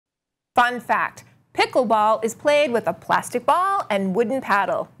Fun fact, pickleball is played with a plastic ball and wooden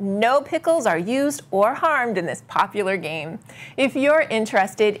paddle. No pickles are used or harmed in this popular game. If you're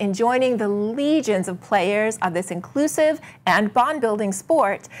interested in joining the legions of players of this inclusive and bond-building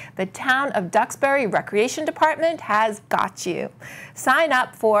sport, the Town of Duxbury Recreation Department has got you. Sign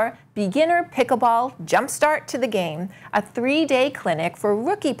up for Beginner Pickleball Jump Start to the Game, a 3-day clinic for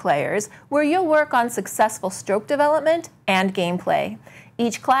rookie players where you'll work on successful stroke development and gameplay.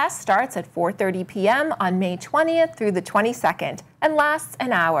 Each class starts at 4:30 p.m. on May 20th through the 22nd and lasts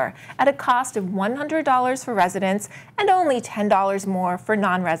an hour at a cost of $100 for residents and only $10 more for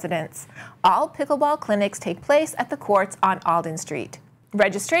non-residents. All pickleball clinics take place at the courts on Alden Street.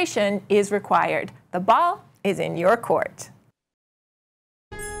 Registration is required. The ball is in your court.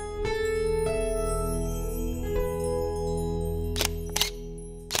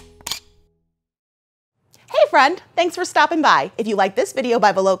 Hey friend, thanks for stopping by. If you like this video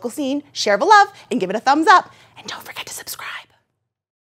by the local scene, share the love and give it a thumbs up. And don't forget to subscribe.